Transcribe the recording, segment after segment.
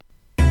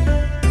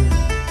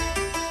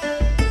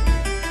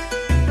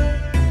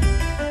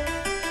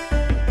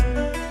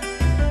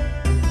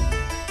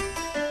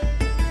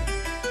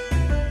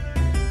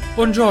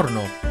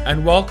Buongiorno,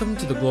 and welcome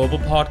to the Global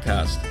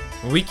Podcast,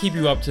 where we keep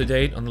you up to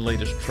date on the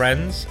latest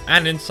trends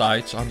and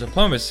insights on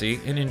diplomacy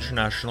and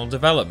international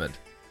development.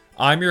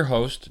 I'm your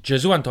host,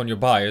 Gesù Antonio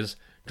Baez,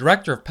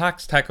 Director of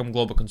Pax Techum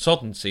Global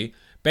Consultancy,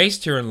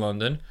 based here in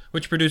London,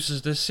 which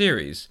produces this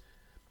series.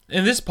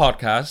 In this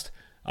podcast,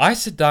 I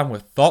sit down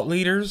with thought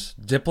leaders,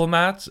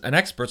 diplomats, and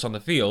experts on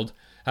the field,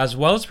 as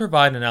well as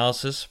provide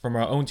analysis from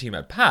our own team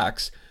at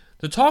Pax,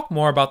 to talk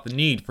more about the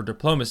need for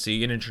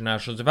diplomacy and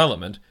international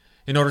development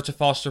in order to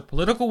foster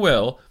political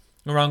will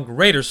around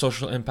greater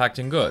social impact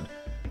and good.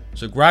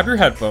 So grab your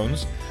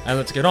headphones and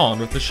let's get on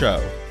with the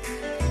show.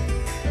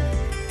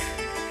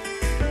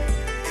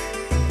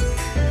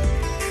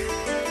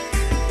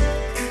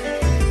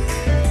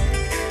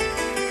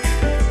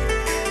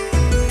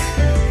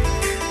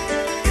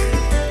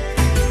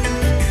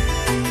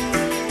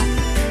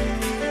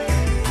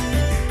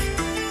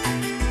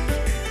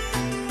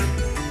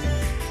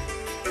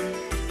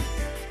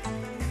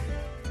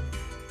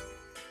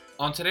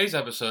 On today's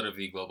episode of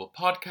the Global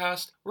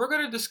Podcast, we're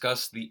going to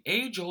discuss the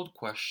age-old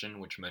question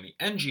which many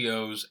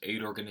NGOs,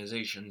 aid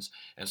organizations,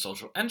 and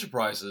social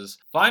enterprises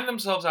find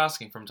themselves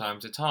asking from time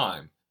to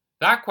time.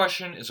 That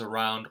question is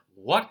around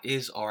what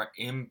is our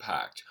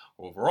impact?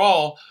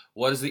 Overall,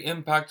 what is the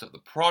impact of the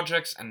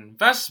projects and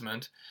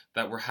investment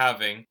that we're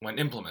having when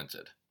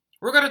implemented?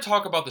 We're going to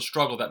talk about the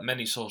struggle that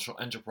many social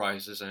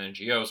enterprises and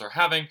NGOs are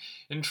having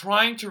in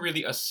trying to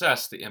really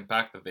assess the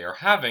impact that they are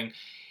having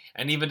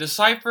and even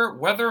decipher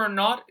whether or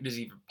not it is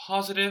even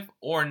positive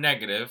or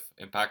negative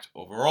impact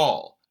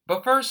overall.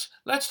 But first,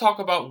 let's talk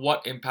about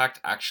what impact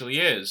actually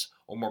is,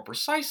 or more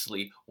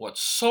precisely, what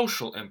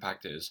social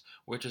impact is,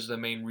 which is the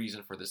main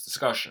reason for this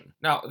discussion.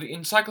 Now, the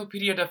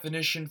encyclopedia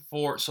definition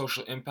for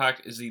social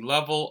impact is the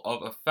level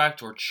of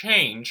effect or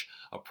change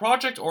a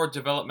project or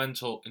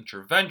developmental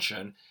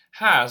intervention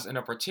has in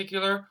a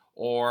particular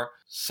or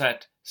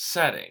set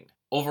setting.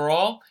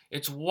 Overall,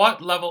 it's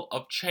what level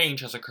of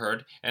change has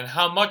occurred and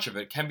how much of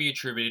it can be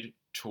attributed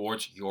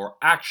towards your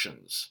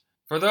actions.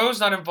 For those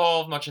not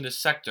involved much in this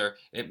sector,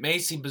 it may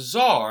seem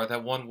bizarre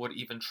that one would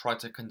even try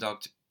to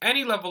conduct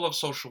any level of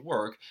social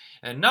work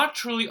and not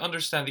truly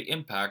understand the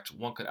impact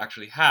one could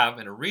actually have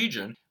in a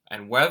region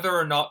and whether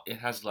or not it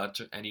has led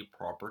to any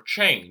proper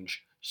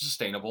change,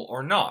 sustainable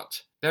or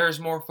not. There is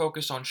more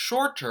focus on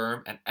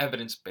short-term and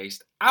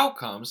evidence-based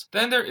outcomes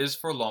than there is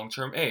for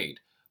long-term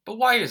aid. But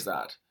why is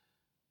that?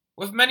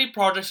 With many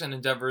projects and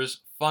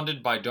endeavors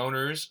funded by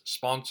donors,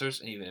 sponsors,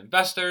 and even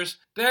investors,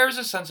 there is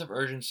a sense of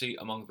urgency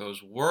among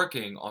those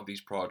working on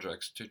these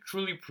projects to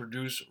truly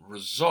produce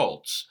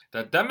results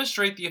that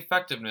demonstrate the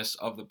effectiveness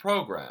of the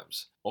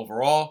programs.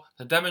 Overall,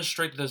 to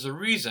demonstrate that there's a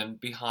reason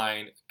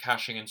behind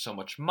cashing in so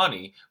much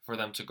money for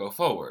them to go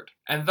forward.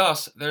 And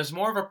thus, there's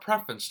more of a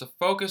preference to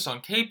focus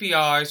on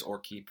KPIs or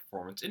key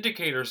performance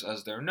indicators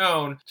as they're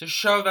known to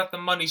show that the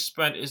money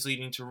spent is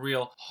leading to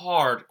real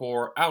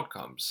hardcore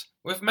outcomes.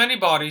 With many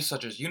bodies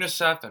such as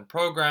UNICEF and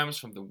programs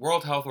from the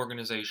World Health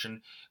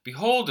Organization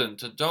beholden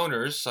to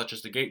donors such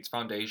as the Gates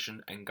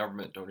Foundation and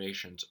government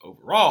donations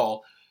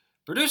overall,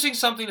 producing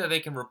something that they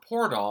can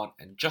report on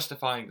and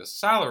justifying the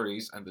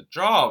salaries and the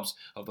jobs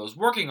of those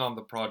working on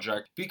the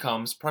project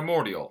becomes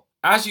primordial.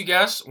 As you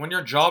guess, when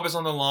your job is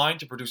on the line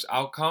to produce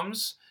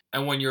outcomes,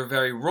 and when your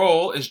very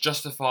role is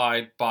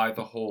justified by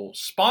the whole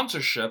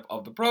sponsorship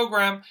of the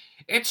program,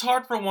 it's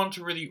hard for one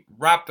to really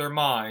wrap their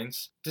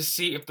minds to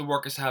see if the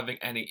work is having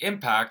any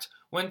impact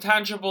when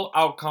tangible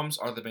outcomes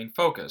are the main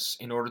focus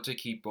in order to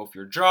keep both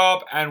your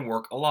job and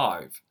work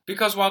alive.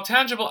 Because while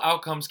tangible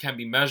outcomes can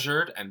be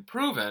measured and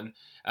proven,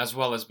 as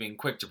well as being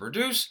quick to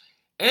produce,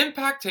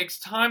 impact takes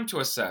time to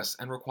assess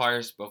and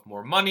requires both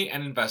more money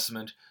and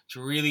investment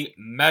to really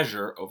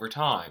measure over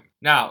time.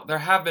 Now, there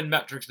have been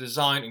metrics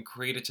designed and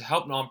created to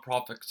help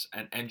nonprofits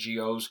and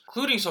NGOs,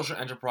 including social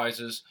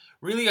enterprises,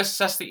 really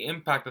assess the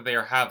impact that they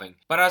are having.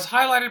 But as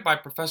highlighted by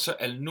Professor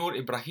Elnur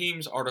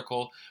Ibrahim's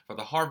article for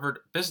the Harvard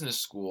Business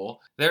School,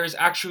 there is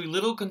actually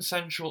little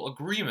consensual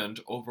agreement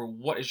over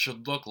what it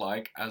should look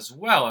like, as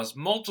well as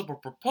multiple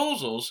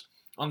proposals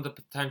on the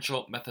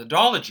potential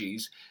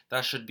methodologies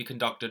that should be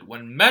conducted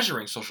when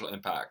measuring social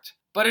impact.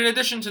 But in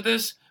addition to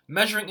this,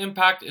 measuring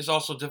impact is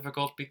also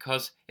difficult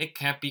because it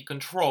can't be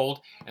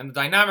controlled and the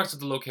dynamics of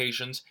the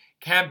locations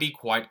can be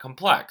quite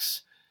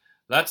complex.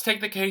 Let's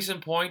take the case in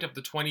point of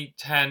the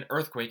 2010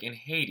 earthquake in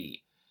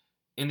Haiti.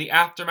 In the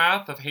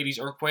aftermath of Haiti's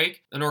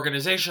earthquake, an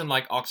organization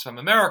like Oxfam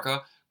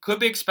America could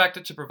be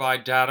expected to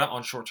provide data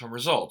on short-term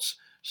results,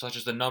 such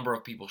as the number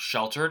of people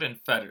sheltered and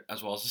fed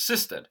as well as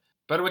assisted.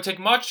 But it would take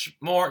much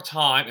more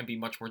time and be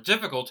much more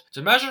difficult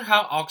to measure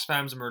how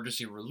Oxfam's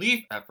emergency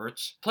relief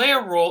efforts play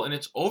a role in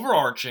its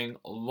overarching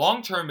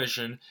long-term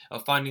mission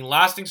of finding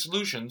lasting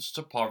solutions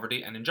to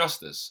poverty and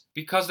injustice.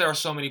 Because there are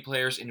so many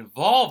players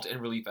involved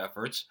in relief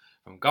efforts,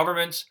 from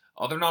governments,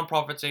 other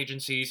nonprofits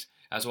agencies,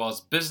 as well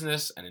as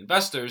business and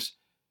investors,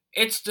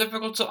 it's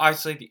difficult to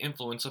isolate the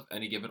influence of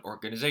any given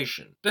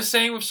organization. The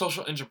same with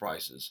social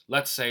enterprises,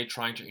 let's say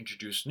trying to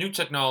introduce new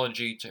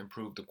technology to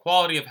improve the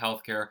quality of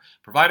healthcare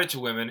provided to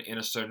women in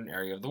a certain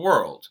area of the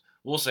world,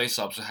 we'll say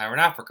sub-Saharan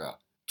Africa.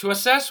 To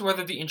assess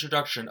whether the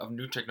introduction of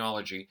new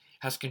technology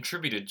has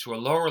contributed to a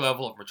lower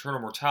level of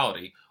maternal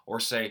mortality, or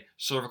say,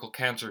 cervical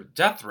cancer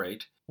death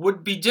rate,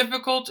 would be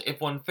difficult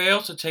if one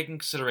fails to take in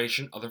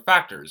consideration other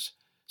factors,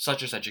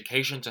 such as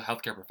education to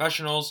healthcare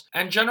professionals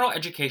and general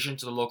education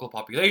to the local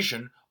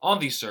population on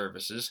these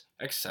services,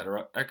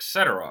 etc.,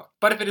 etc.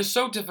 But if it is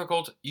so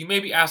difficult, you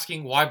may be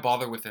asking why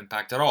bother with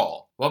impact at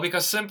all? Well,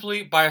 because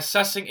simply by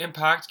assessing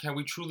impact can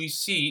we truly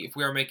see if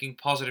we are making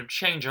positive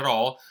change at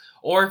all,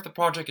 or if the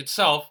project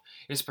itself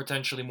is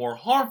potentially more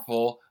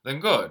harmful than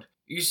good.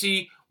 You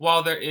see,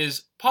 while there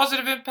is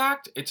positive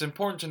impact, it's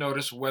important to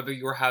notice whether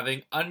you're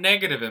having a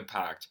negative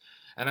impact.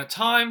 And at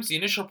times, the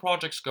initial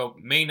project scope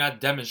may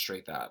not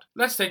demonstrate that.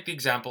 Let's take the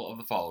example of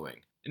the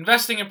following.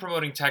 Investing in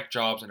promoting tech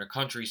jobs in a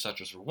country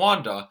such as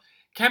Rwanda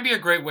can be a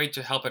great way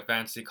to help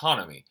advance the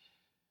economy.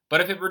 But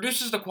if it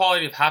reduces the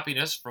quality of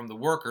happiness from the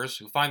workers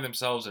who find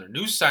themselves in a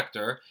new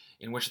sector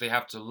in which they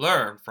have to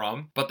learn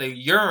from, but they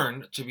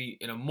yearn to be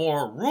in a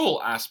more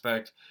rural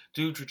aspect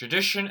due to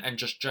tradition and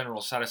just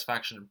general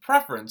satisfaction and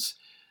preference,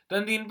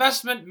 then the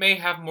investment may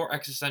have more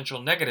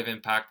existential negative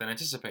impact than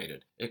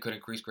anticipated. It could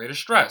increase greater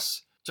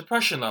stress,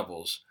 depression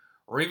levels,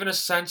 or even a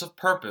sense of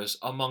purpose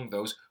among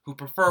those who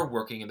prefer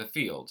working in the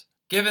field.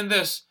 Given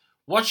this,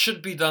 what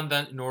should be done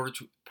then in order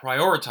to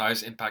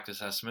prioritize impact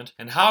assessment,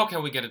 and how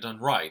can we get it done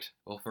right?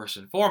 Well, first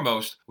and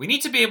foremost, we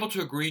need to be able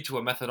to agree to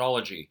a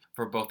methodology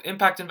for both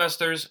impact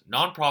investors,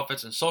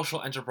 nonprofits, and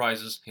social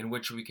enterprises in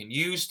which we can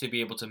use to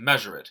be able to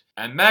measure it,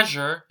 and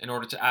measure in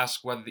order to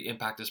ask whether the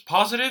impact is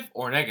positive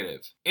or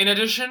negative. In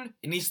addition,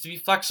 it needs to be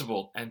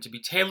flexible and to be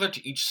tailored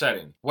to each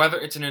setting, whether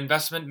it's an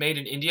investment made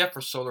in India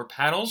for solar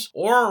panels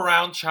or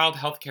around child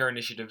healthcare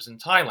initiatives in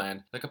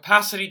Thailand. The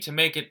capacity to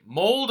make it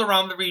mold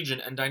around the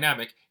region and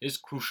dynamic is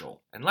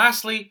crucial. And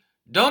lastly,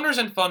 donors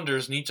and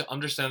funders need to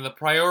understand the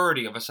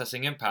priority of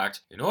assessing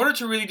impact in order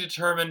to really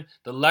determine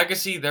the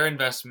legacy their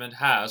investment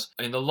has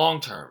in the long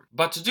term.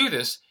 But to do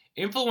this,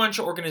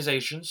 influential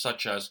organizations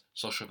such as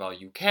Social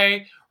Value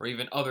UK or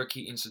even other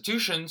key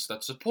institutions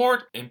that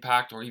support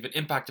impact or even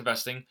impact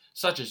investing,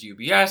 such as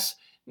UBS,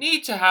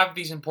 need to have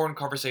these important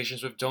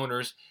conversations with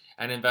donors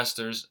and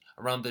investors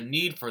around the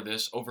need for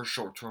this over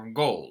short-term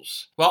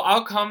goals. While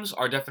outcomes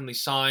are definitely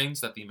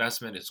signs that the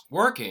investment is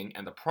working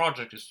and the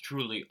project is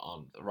truly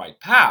on the right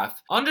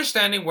path,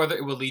 understanding whether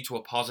it will lead to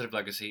a positive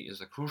legacy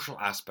is a crucial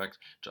aspect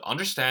to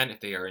understand if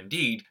they are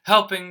indeed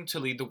helping to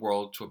lead the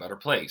world to a better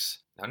place.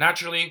 Now,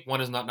 naturally,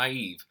 one is not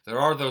naive. There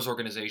are those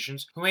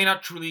organizations who may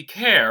not truly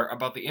care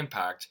about the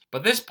impact,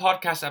 but this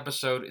podcast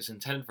episode is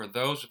intended for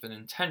those with an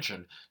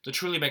intention to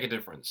truly make a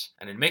difference.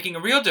 And in making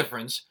a real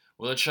difference,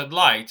 will it shed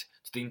light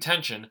to the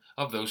intention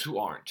of those who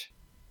aren't?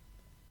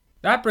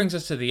 That brings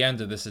us to the end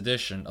of this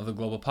edition of the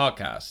Global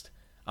Podcast.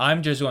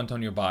 I'm Jesu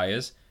Antonio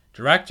Baez,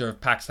 Director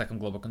of Pax Techum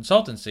Global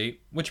Consultancy,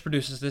 which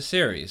produces this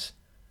series.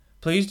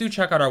 Please do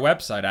check out our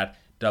website at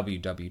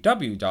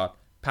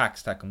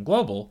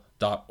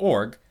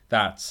www.paxtechumglobal.org.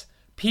 That's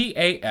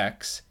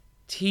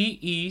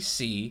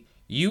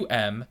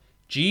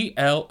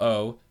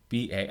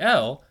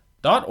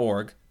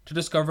PAXTECUMGLOBAL.org to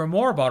discover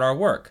more about our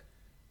work.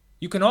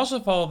 You can also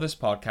follow this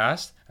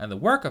podcast and the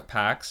work of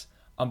Pax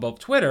on both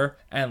Twitter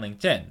and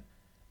LinkedIn.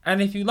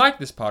 And if you like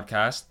this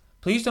podcast,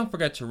 please don't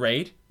forget to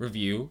rate,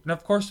 review, and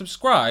of course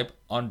subscribe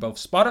on both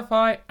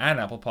Spotify and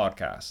Apple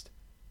Podcast.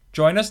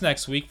 Join us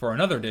next week for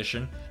another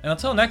edition, and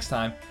until next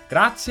time,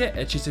 grazie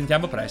e ci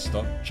sentiamo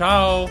presto.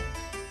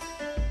 Ciao!